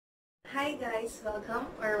Hi guys!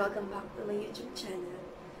 Welcome back to my YouTube channel.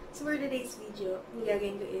 So for today's video, ang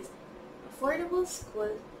gagawin ko is affordable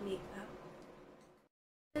school makeup.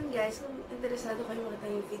 And guys, kung interesado kayo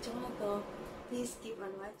makita yung video ko na to, please keep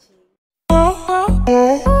on watching.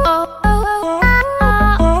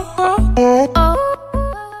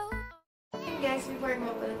 And guys, before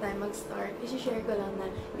nga pala tayo mag-start, isi-share ko lang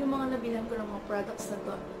na yung mga nabilang ko ng mga products na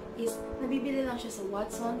to is nabibili lang siya sa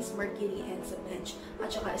Watsons, Mercury, and sa Bench,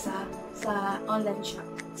 at saka sa online shop.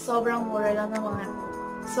 Sobrang mura lang ng mga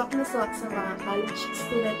swak na swak sa mga college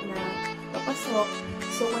student na papasok.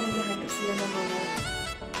 So kung naghahanap sila ng mga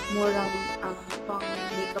murang pang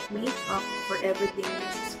makeup for everything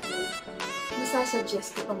sa school,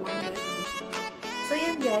 masasuggest ko itong mga ganun. So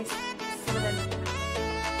yan guys, simulan na natin.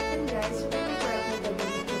 And guys, yung mga product na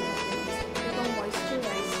gagamitin natin is itong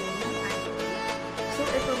moisturizer ng Aqua. So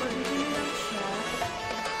ito, mabibili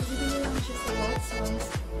lang siya sa Watsons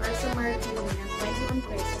or sa Mercury ng 21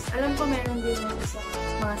 pesos. Alam ko meron din ito sa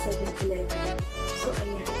mga 7-Eleven. So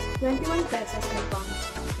ayan, 21 pesos na pang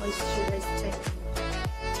moisturizer.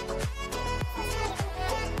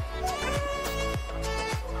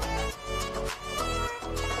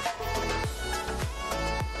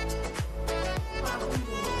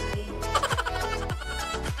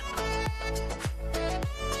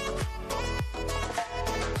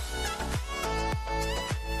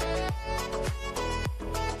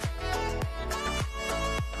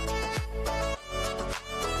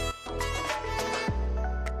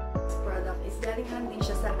 Galing lang din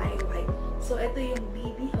siya sa Iwhite. So, ito yung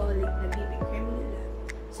BB hollic na BB cream nila.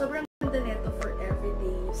 Sobrang ganda nito for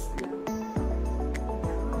everyday use lang.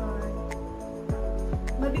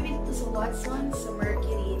 Mabibili ito sa Watsons, sa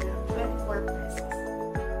Mercury na 24 pesos.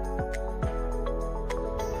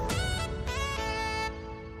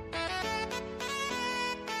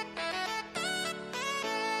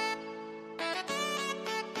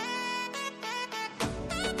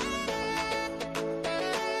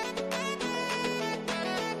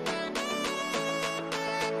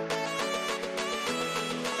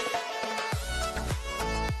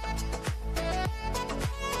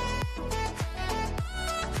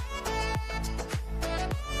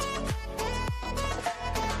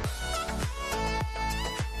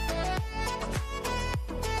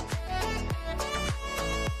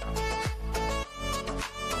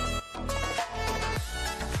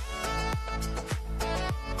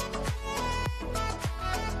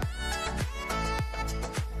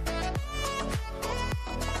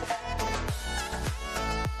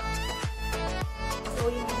 So,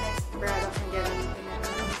 yung next product na gagamitin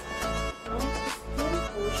natin is yung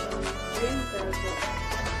Skinpotions Dream Velvet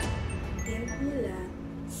Tint nila.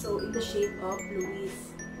 So, in the shade of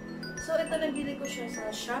LOUISSE. So, ito nabili ko siya sa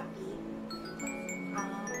Shopee.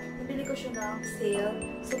 Nabili ko siya ng sale.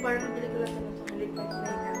 So, parang nabili ko lang ito ng 129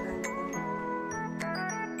 natin.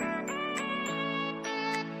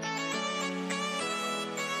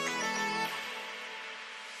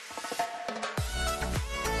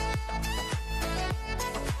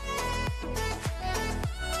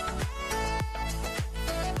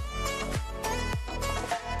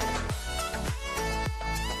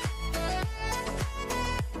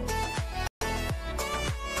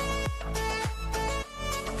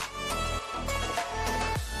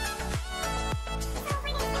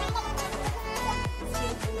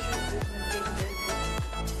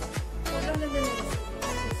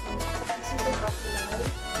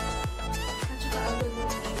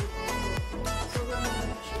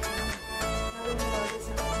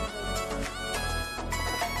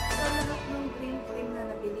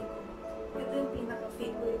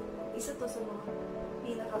 Isa to sa mga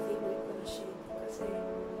pinaka-favorite ko na shade kasi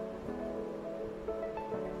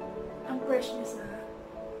ang freshness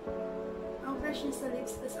sa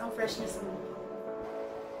lips, tas ang freshness sa mukha.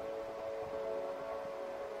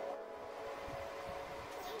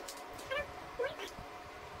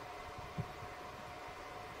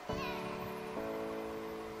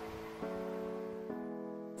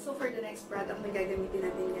 So for the next product na gagamitin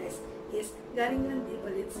natin guys is galing lang din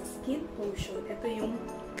ulit sa Skinpotions. Ito yung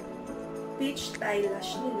peach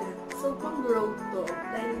eyelash nila. So, pang grow to,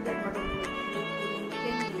 dahil hindi marunong mag-create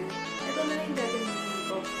ganyan. Ito na lang yung gagamitin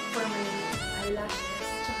ko for my eyelashes,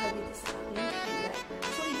 tsaka dito sa aking kilay.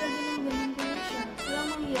 So, igagawin lang ganyan siya. Walang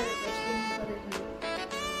mangyayari guys, ganyan pa rin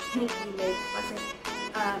yung kilay. Kasi,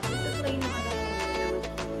 ito-try naman ako ng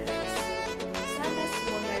kilay. So, sana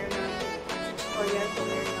po meron na tutorial ko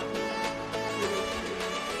meron na kilay.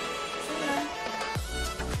 So, yan.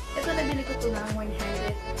 Ito nabili ko ito ng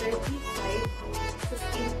 135 sa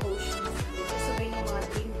Skinpotions. Sabay ng mga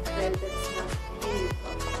green velvets na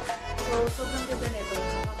nilito. So, sobrang ganda nito.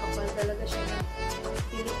 Nakakapal talaga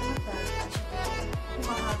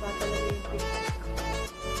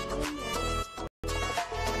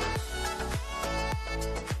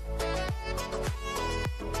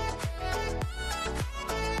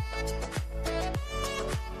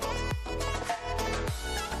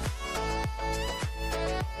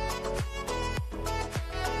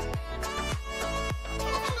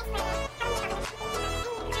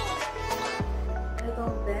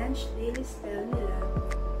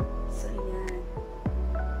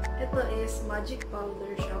ito is magic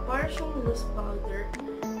powder siya. Para siyang loose powder.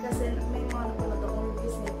 Kasi may mga napanood akong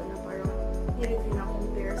reviews nito na parang i-review na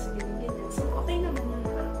compare sa ganyan-ganyan. So, okay naman yung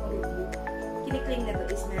parang review. Kiniklaim nito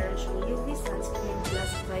is meron siyang UV sunscreen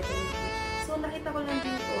plus vitamin D. So, nakita ko lang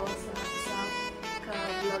dito sa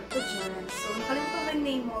ka-vlog ko dyan. So, nakalimutan ko yung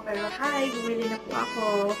name mo. Pero, hi! Bumili na po ako.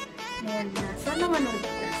 Ayan na. Sana manood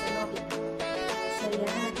ka sa lobby. So,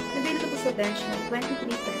 yan. Nabili ko sa bench ng 23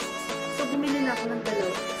 pesos. So, bumili na ako ng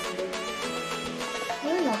dalawa.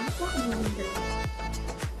 Wala lang. Ito ako bumili ng dalawa.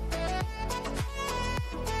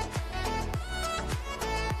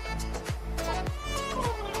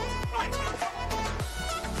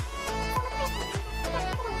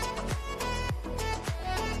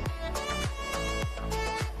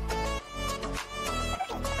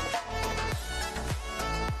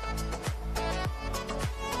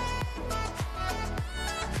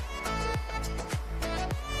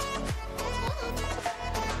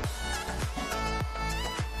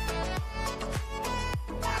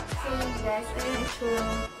 Guys, ayan itsura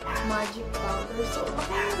ng magic powder. So,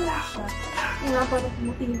 okay lang siya. Yung nga parang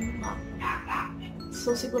pumutin mo.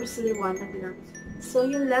 So, siguro sa liwanag lang. So,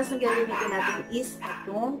 yung last na gagamitin natin is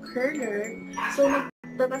itong curler. So,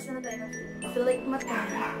 magtatas na tayo ng fillet mata.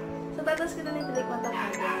 So, tatas ko na yung fillet mata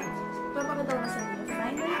natin. Papakita ko na sa inyo.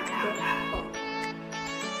 Final look po.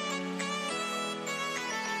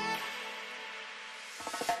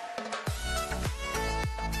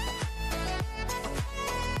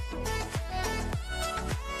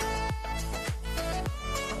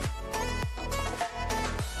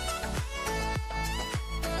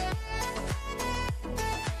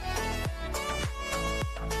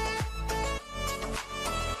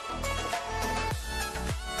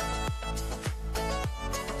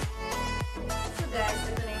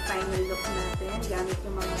 Final look natin gamit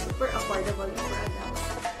yung mga super affordable na products.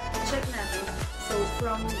 Check natin. So,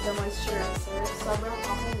 from the moisturizer, sobrang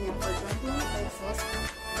okay niya for 21 pesos.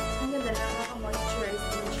 Ang ganda na, nakaka-moisturize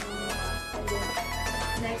din siya. And then,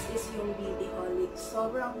 next is yung BB hollic.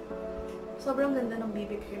 Sobrang ganda ng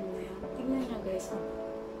BB cream na yan. Tignan niya guys.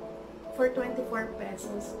 For 24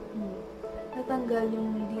 pesos. Natanggal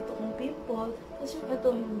yung dito kong pimple. Tapos yung ito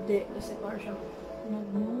hindi. Kasi parang siyang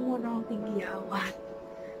nagmumurang tigyawan.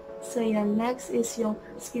 So, yan. Next is yung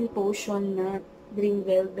Skinpotions na green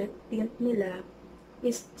velvet tint nila.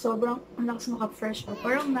 Is sobrang lakas maka-fresh pa.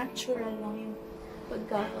 Parang natural lang yung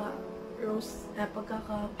pagkaka-rose,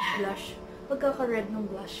 pagkaka-blush, pagkaka-red ng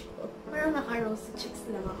blush ko. Parang naka-rosy cheeks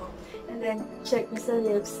lang ako. And then, check mo sa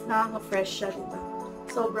lips. Nakaka-fresh siya, diba?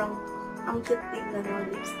 Sobrang ang cute tignan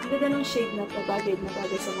ng lips. Ang ganda ng shade na to, bagay na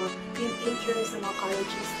bagay sa mga teenagers, sa mga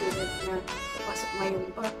college student na papasok ngayon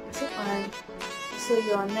pasukan. So,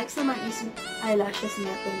 yun. Next naman is eyelashes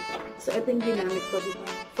natin. So, ito yung ginamit ko, diba?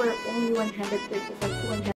 For only 135 to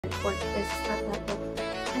 140 pesos na ito.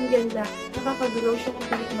 Ang ganda. Nakaka-glow siya ng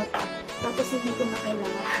pilik mata. Tapos, hindi ko na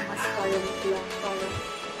kailangan ng mascara ng black.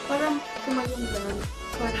 Para tumayong lang.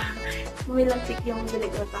 Para mumilantik yung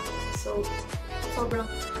pilik mata. So, sobrang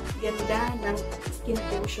ganda ng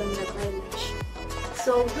Skinpotions na eyelash.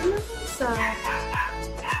 So, doon sa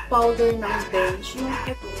powder ng bench, yung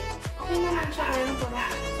ito, okay naman siya, kaya parang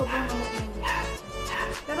sobrang naman niya.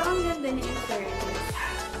 Pero ang ganda niya in fairness.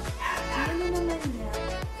 Ang ganda naman niya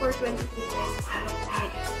for 23 pesos na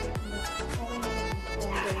mag-expect mo. Okay naman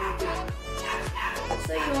kung gamitin.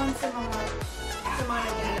 So yun, sa mga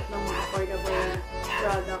naghanap ng mga affordable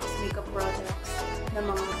products, makeup products, na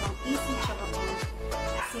mga pang-easy tsaka pang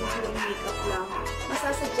simple makeup lang,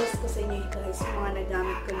 masasuggest ko sa inyo guys yung mga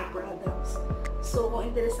nagamit ko na products. So, kung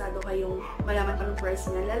interesado kayong malaman anong price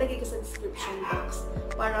niya, lalagay ko sa description box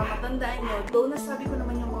para matandaan nyo. Though nasabi ko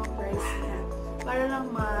naman yung mga price niya, para lang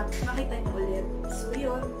makita nyo ulit. So,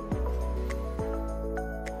 yun.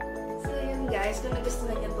 So, yun guys. Kung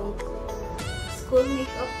nagustuhan nyo itong school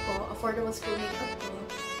makeup ko, affordable school makeup ko,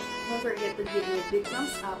 don't forget to give me a big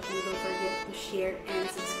thumbs up and don't forget to share and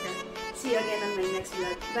subscribe. See you again on my next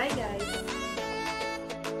vlog. Bye guys!